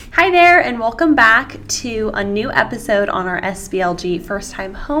Hi there, and welcome back to a new episode on our SBLG First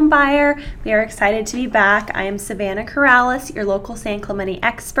Time Home Buyer. We are excited to be back. I am Savannah Corrales, your local San Clemente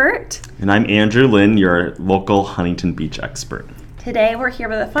expert. And I'm Andrew Lynn, your local Huntington Beach expert. Today we're here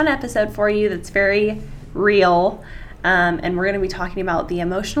with a fun episode for you that's very real, and we're going to be talking about the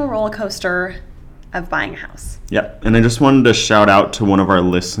emotional roller coaster of buying a house. Yeah, and I just wanted to shout out to one of our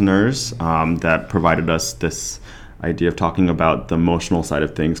listeners that provided us this idea of talking about the emotional side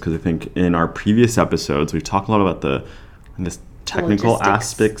of things, because I think in our previous episodes we've talked a lot about the technical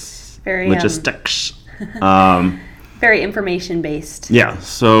aspects, logistics. Very information based. Yeah,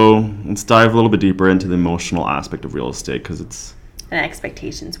 so let's dive a little bit deeper into the emotional aspect of real estate, because it's and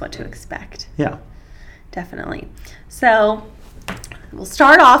expectations, what to expect. Yeah, definitely. So we'll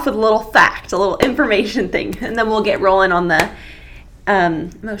start off with a little fact, a little information thing, and then we'll get rolling on the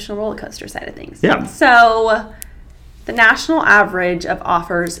emotional roller coaster side of things. Yeah. So the national average of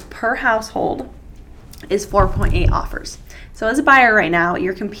offers per household is 4.8 offers. So as a buyer right now,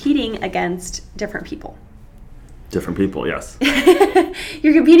 you're competing against different people. Different people, yes.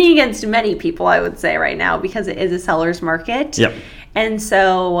 You're competing against many people, I would say, right now, because it is a seller's market. Yep. And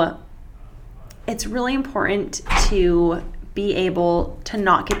so it's really important to be able to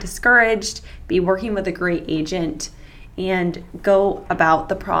not get discouraged, be working with a great agent, and go about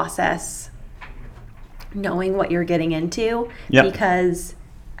the process knowing what you're getting into. Yep. Because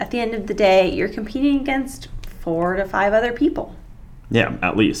at the end of the day, you're competing against 4 to 5 other people. Yeah,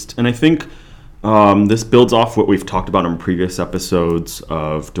 at least. And I think this builds off what we've talked about in previous episodes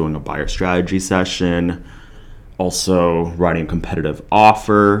of doing a buyer strategy session, also writing a competitive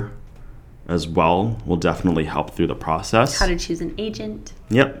offer as well will definitely help through the process. How to choose an agent.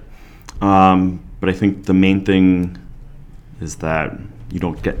 Yep. But I think the main thing is that you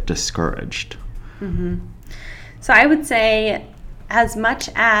don't get discouraged. Mm-hmm. So I would say as much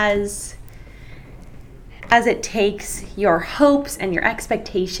as it takes your hopes and your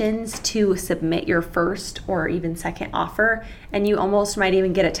expectations to submit your first or even second offer, and you almost might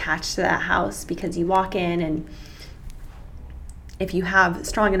even get attached to that house because you walk in, and if you have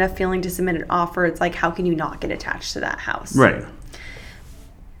strong enough feeling to submit an offer, it's like, how can you not get attached to that house? Right.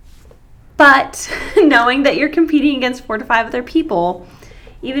 But knowing that you're competing against 4 to 5 other people,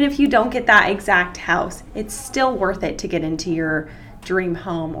 even if you don't get that exact house, it's still worth it to get into your dream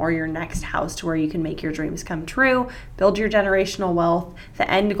home or your next house to where you can make your dreams come true, build your generational wealth. The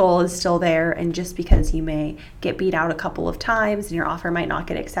end goal is still there, and just because you may get beat out a couple of times and your offer might not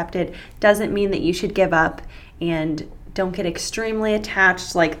get accepted doesn't mean that you should give up, and don't get extremely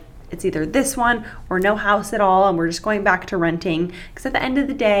attached like it's either this one or no house at all and we're just going back to renting. Because at the end of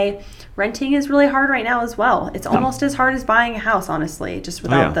the day, renting is really hard right now as well. It's almost as hard as buying a house, honestly, just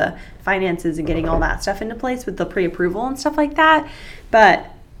without the finances and getting all that stuff into place with the pre-approval and stuff like that.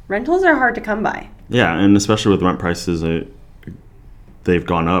 But rentals are hard to come by. Yeah, and especially with rent prices, they've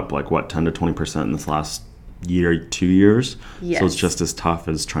gone up like 10 to 20% in this last year, 2 years. Yes. So it's just as tough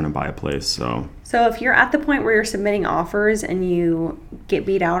as trying to buy a place. So if you're at the point where you're submitting offers and you get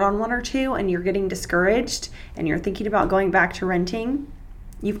beat out on 1 or 2 and you're getting discouraged and you're thinking about going back to renting,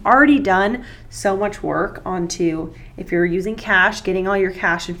 you've already done so much work onto, if you're using cash, getting all your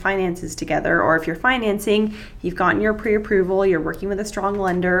cash and finances together, or if you're financing, you've gotten your pre-approval, you're working with a strong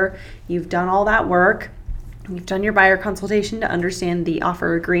lender, you've done all that work, you've done your buyer consultation to understand the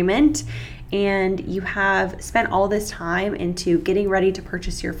offer agreement, and you have spent all this time into getting ready to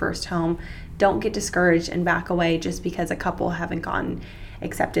purchase your first home. Don't get discouraged and back away just because a couple haven't gotten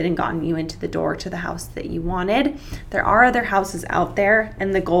accepted and gotten you into the door to the house that you wanted. There are other houses out there,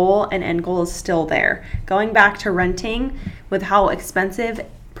 and the goal and end goal is still there. Going back to renting, with how expensive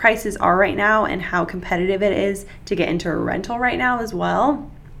prices are right now and how competitive it is to get into a rental right now as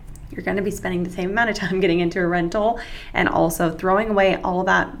well, you're going to be spending the same amount of time getting into a rental and also throwing away all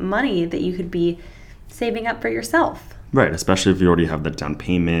that money that you could be saving up for yourself. Right, especially if you already have the down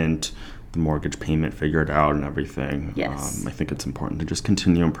payment, the mortgage payment figured out and everything. Yes. I think it's important to just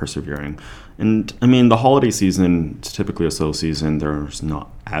continue and persevering. And I mean, the holiday season is typically a slow season. There's not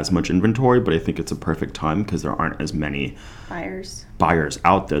as much inventory, but I think it's a perfect time because there aren't as many buyers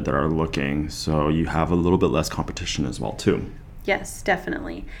out there that are looking. So you have a little bit less competition as well, too. Yes,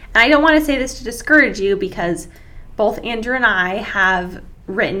 definitely. And I don't want to say this to discourage you, because both Andrew and I have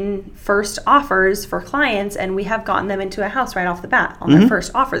written first offers for clients, and we have gotten them into a house right off the bat on their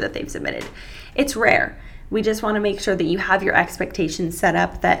first offer that they've submitted. It's rare. We just want to make sure that you have your expectations set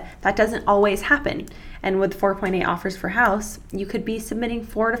up that doesn't always happen. And with 4.8 offers for house, you could be submitting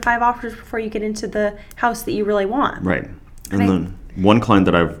 4 to 5 offers before you get into the house that you really want. Right. And then one client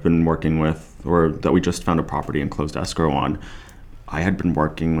that I've been working with, or that we just found a property and closed escrow on, I had been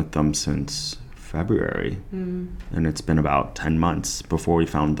working with them since February, and it's been about 10 months before we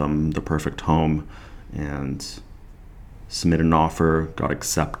found them the perfect home and submitted an offer, got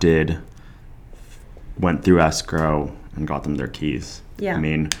accepted, went through escrow, and got them their keys. Yeah. I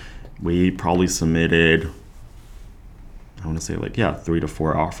mean, we probably submitted, I want to say 3 to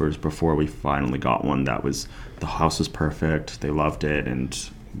 4 offers before we finally got one that was, the house was perfect, they loved it, and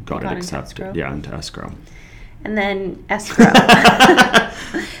got it accepted. Into escrow. And then escrow.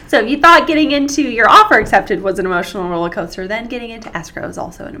 So if you thought getting into your offer accepted was an emotional roller coaster, then getting into escrow is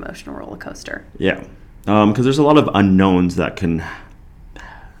also an emotional roller coaster. Yeah. Because there's a lot of unknowns that can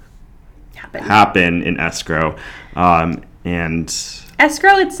happen in escrow. And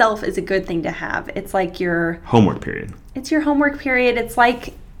escrow itself is a good thing to have. It's like your homework period. It's your homework period. It's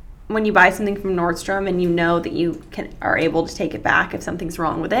like when you buy something from Nordstrom and you know that you are able to take it back if something's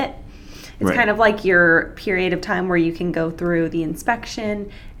wrong with it. It's kind of like your period of time where you can go through the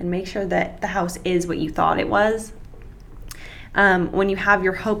inspection and make sure that the house is what you thought it was. When you have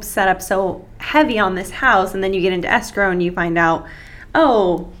your hopes set up so heavy on this house and then you get into escrow and you find out,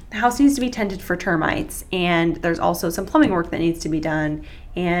 oh, the house needs to be tented for termites, and there's also some plumbing work that needs to be done,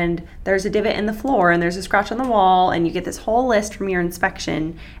 and there's a divot in the floor, and there's a scratch on the wall, and you get this whole list from your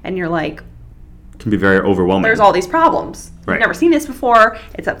inspection, and you're like, can be very overwhelming. There's all these problems. Right. I've never seen this before.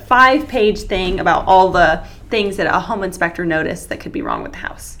 It's a 5-page thing about all the things that a home inspector noticed that could be wrong with the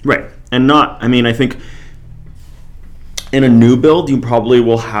house. Right. And I think in a new build, you probably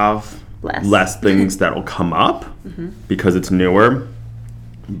will have less things that will come up because it's newer.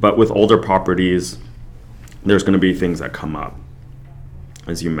 But with older properties, there's going to be things that come up.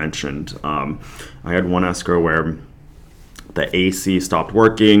 As you mentioned, I had one escrow where the AC stopped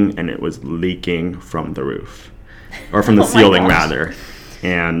working and it was leaking from the roof, or from the ceiling rather.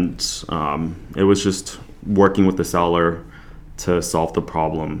 And it was just working with the seller to solve the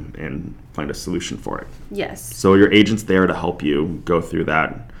problem and find a solution for it. Yes. So your agent's there to help you go through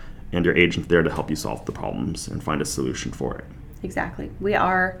that, and your agent's there to help you solve the problems and find a solution for it. Exactly. We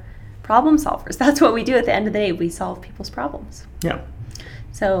are problem solvers. That's what we do at the end of the day. We solve people's problems. Yeah.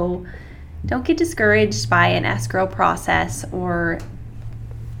 So don't get discouraged by an escrow process or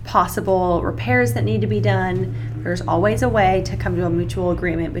possible repairs that need to be done. There's always a way to come to a mutual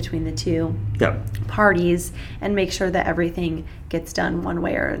agreement between the two parties and make sure that everything gets done one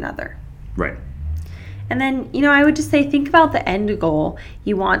way or another. Right. And then, I would just say, think about the end goal.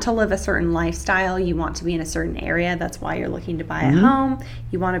 You want to live a certain lifestyle. You want to be in a certain area. That's why you're looking to buy a home.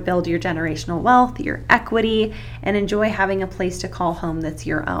 You want to build your generational wealth, your equity, and enjoy having a place to call home that's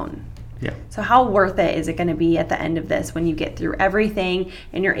your own. Yeah. So how worth it is it going to be at the end of this when you get through everything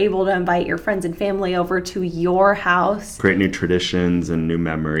and you're able to invite your friends and family over to your house? Create new traditions and new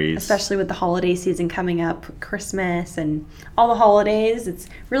memories. Especially with the holiday season coming up, Christmas and all the holidays. It's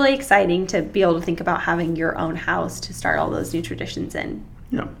really exciting to be able to think about having your own house to start all those new traditions in.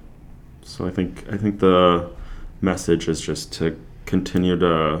 Yeah. So I think the message is just to continue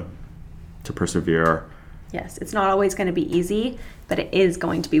to persevere. Yes, it's not always going to be easy, but it is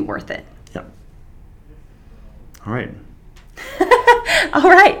going to be worth it. Yep. All right. All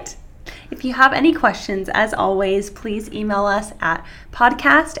right. If you have any questions, as always, please email us at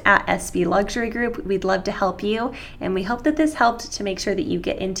podcast@SB Luxury Group. We'd love to help you, and we hope that this helped to make sure that you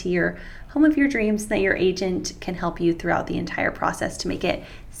get into your home of your dreams, that your agent can help you throughout the entire process to make it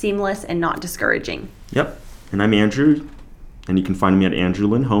seamless and not discouraging. Yep. And I'm Andrew, and you can find me at Andrew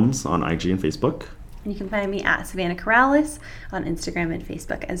Lynn Homes on IG and Facebook. And you can find me at Savannah Corrales on Instagram and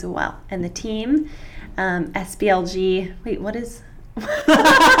Facebook as well. And the team, SBLG, what is...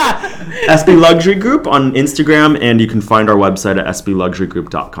 SB Luxury Group on Instagram, and you can find our website at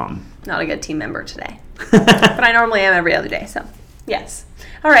sbluxurygroup.com. Not a good team member today. But I normally am every other day, so yes.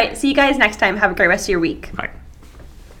 All right, see you guys next time. Have a great rest of your week. Bye.